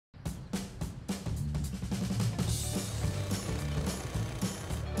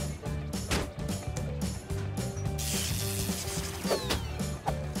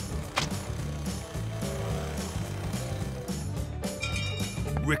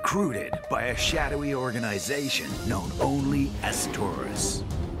recruited by a shadowy organization known only as tourists.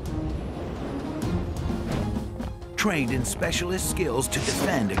 Trained in specialist skills to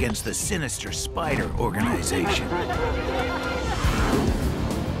defend against the sinister spider organization.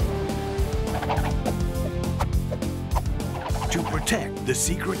 To protect the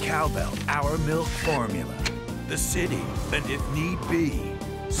secret cowbell, our milk formula, the city, and if need be,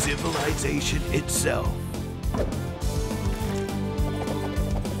 civilization itself.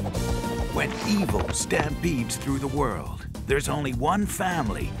 When evil stampedes through the world, there's only one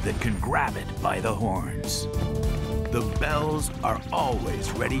family that can grab it by the horns. The bells are always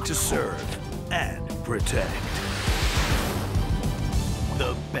ready to serve and protect.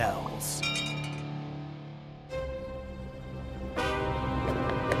 The bells.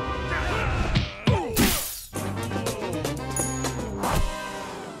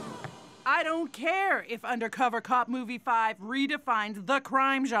 I don't care if Undercover Cop Movie 5 redefines the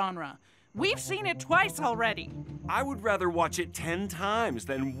crime genre. We've seen it twice already. I would rather watch it 10 times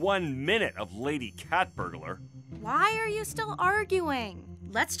than 1 minute of Lady Cat Burglar. Why are you still arguing?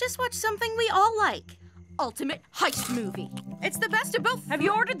 Let's just watch something we all like. Ultimate heist movie. It's the best of both. Have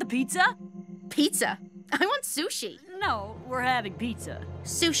you ordered the pizza? Pizza? I want sushi. No, we're having pizza.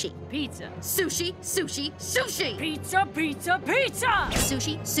 Sushi. Pizza. Sushi, sushi, sushi. Pizza, pizza, pizza!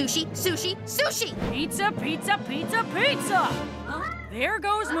 Sushi, sushi, sushi, sushi. Pizza, pizza, pizza, pizza! There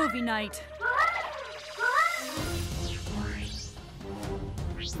goes movie night.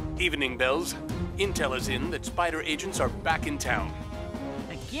 Evening, Bells. Intel is in that spider agents are back in town.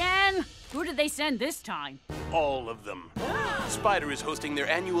 Again? Who did they send this time? All of them. Spider is hosting their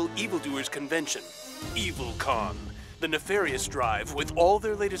annual evildoers convention, Evilcon. The nefarious drive with all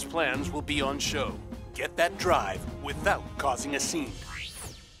their latest plans will be on show. Get that drive without causing a scene.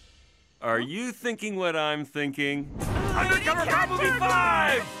 Are you thinking what I'm thinking? Undercover Cop Movie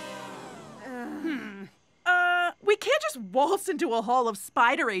 5! We can't just waltz into a hall of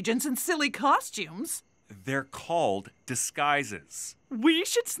spider agents in silly costumes. They're called disguises. We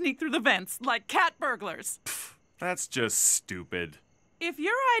should sneak through the vents like cat burglars. Pfft, that's just stupid. If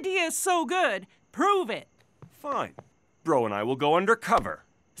your idea is so good, prove it. Fine. Bro and I will go undercover.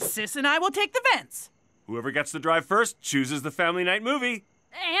 Sis and I will take the vents. Whoever gets the drive first chooses the family night movie.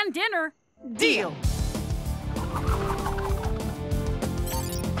 And dinner. Deal.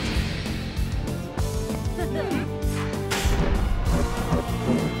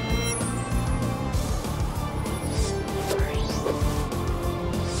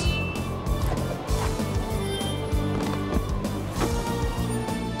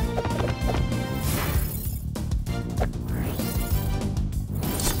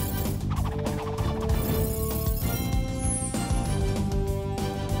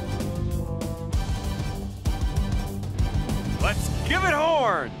 Let's give it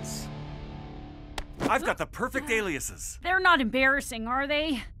horns! I've got the perfect aliases. They're not embarrassing, are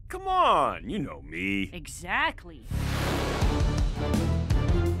they? Come on, you know me. Exactly.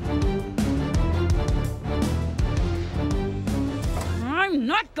 I'm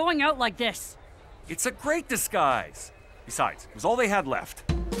not going out like this. It's a great disguise. Besides, it was all they had left.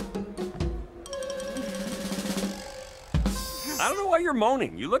 I don't know why you're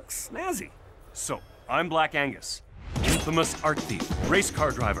moaning. You look snazzy. So, I'm Black Angus, infamous art thief, race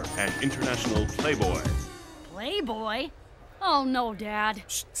car driver, and international playboy. Playboy? Oh, no, Dad.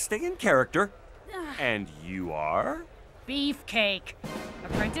 Shh, stay in character. And you are? Beefcake.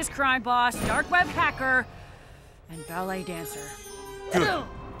 Apprentice crime boss, dark web hacker, and ballet dancer. Good.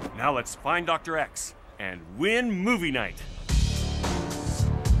 Now let's find Dr. X and win movie night.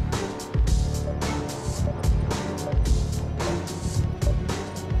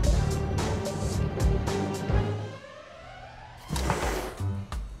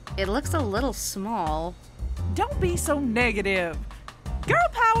 It looks a little small. Don't be so negative. Girl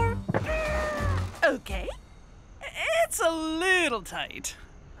power. Okay. It's a little tight.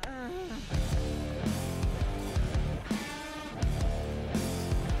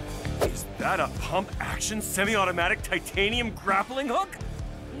 Is that a pump-action semi-automatic titanium grappling hook?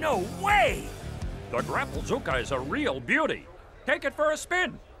 No way! The grapple Zuka is a real beauty. Take it for a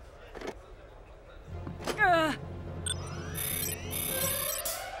spin.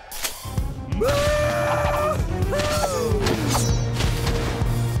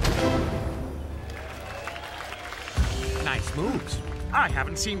 Nice moves. I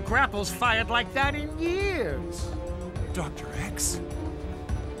haven't seen grapples fired like that in years. Dr. X?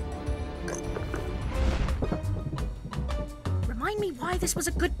 Remind me why this was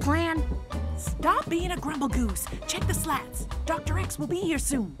a good plan. Stop being a grumble goose. Check the slats. Dr. X will be here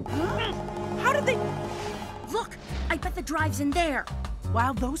soon. How did they... Look, I bet the drive's in there.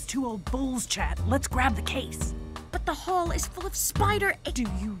 While those two old bulls chat, let's grab the case. But the hall is full of spider... Do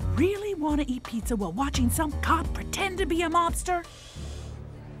you really want to eat pizza while watching some cop pretend to be a mobster?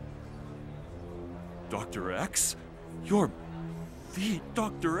 Dr. X? You're the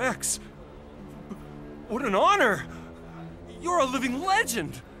Dr. X. What an honor! You're a living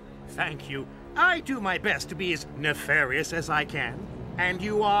legend! Thank you. I do my best to be as nefarious as I can. And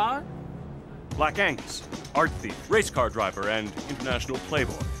you are? Black Angus, art thief, race car driver, and international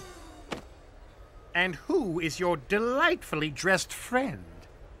playboy. And who is your delightfully dressed friend?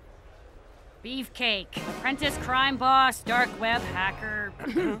 Beefcake, apprentice crime boss, dark web hacker,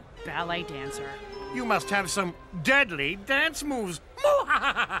 ballet dancer. You must have some deadly dance moves.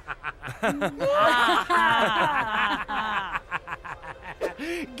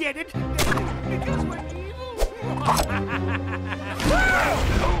 Get it? Because we're evil.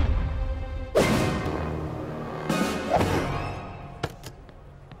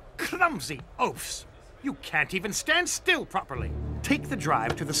 Clumsy oafs. You can't even stand still properly. Take the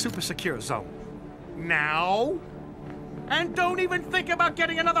drive to the super secure zone. Now. And don't even think about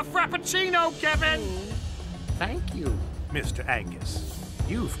getting another Frappuccino, Kevin! Thank you, Mr. Angus.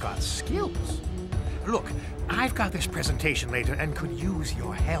 You've got skills. Look, I've got this presentation later and could use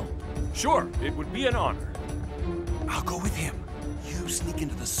your help. Sure, it would be an honor. I'll go with him. You sneak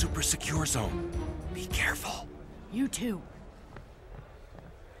into the super secure zone. Be careful. You too.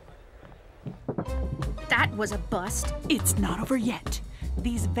 That was a bust. It's not over yet.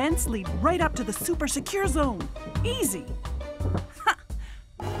 These vents lead right up to the super secure zone. Easy. Ha!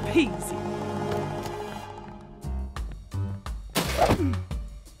 Peasy.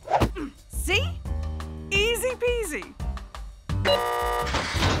 See? Easy peasy.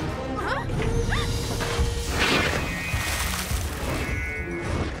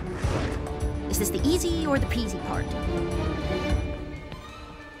 Is this the easy or the peasy part?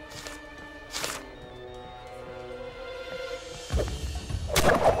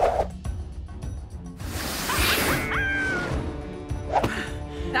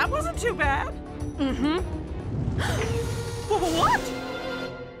 That wasn't too bad. Mm-hmm. What?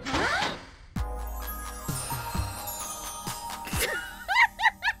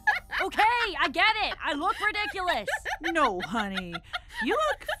 Okay, I get it. I look ridiculous. No, honey. You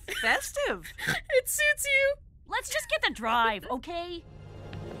look festive. It suits you. Let's just get the drive, okay?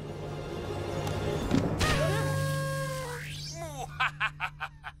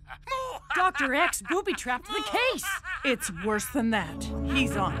 Dr. X booby-trapped the case. It's worse than that.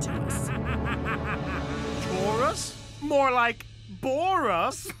 He's on to us. Taurus? More like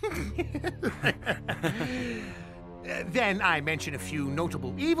Boris. Then I mention a few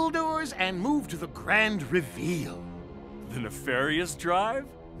notable evildoers and move to the grand reveal. The nefarious drive?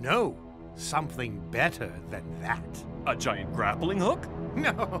 No, something better than that. A giant grappling hook?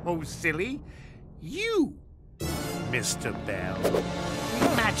 No, silly. You, Mr. Bell.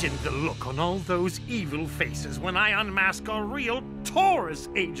 Imagine the look on all those evil faces when I unmask a real Taurus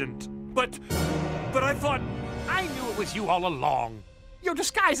agent. But I thought... I knew it was you all along. Your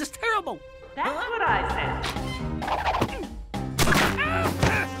disguise is terrible. That's what I said.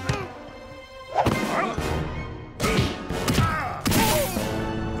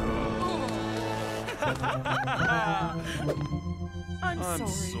 I'm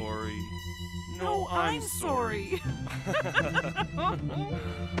sorry. No, I'm sorry.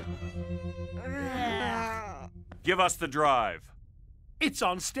 Give us the drive. It's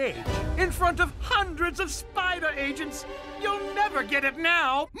on stage, in front of hundreds of spider agents. You'll never get it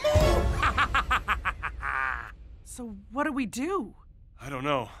now. So what do we do? I don't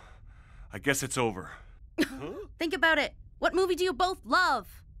know. I guess it's over. Think about it. What movie do you both love?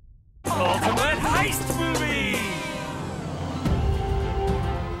 Ultimate heist movie!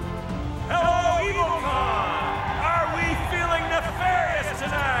 Hello, Evilcon! Are we feeling nefarious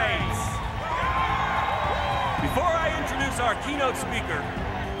tonight? Before I introduce our keynote speaker,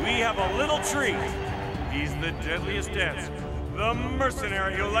 we have a little treat. He's the deadliest dancer, the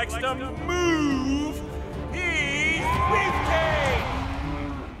mercenary who likes to move. He's Beefcake!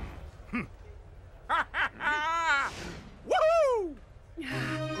 Woohoo!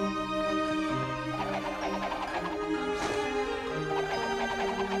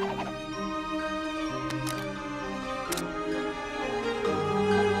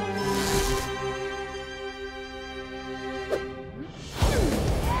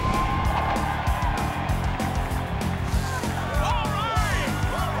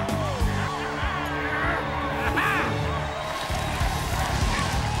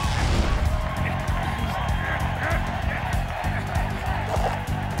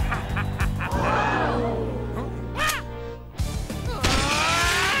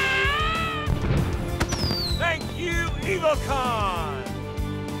 Evilcon!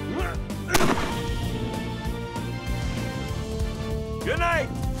 Good night!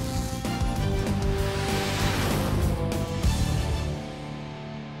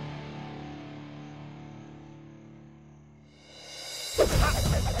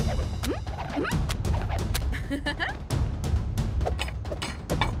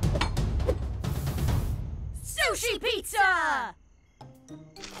 Sushi pizza!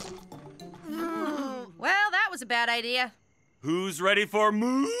 Well, that was a bad idea. Who's ready for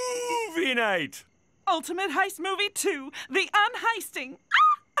movie night? Ultimate Heist Movie 2, The Unheisting.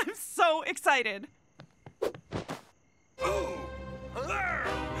 Ah, I'm so excited.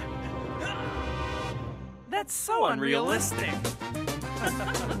 That's so unrealistic.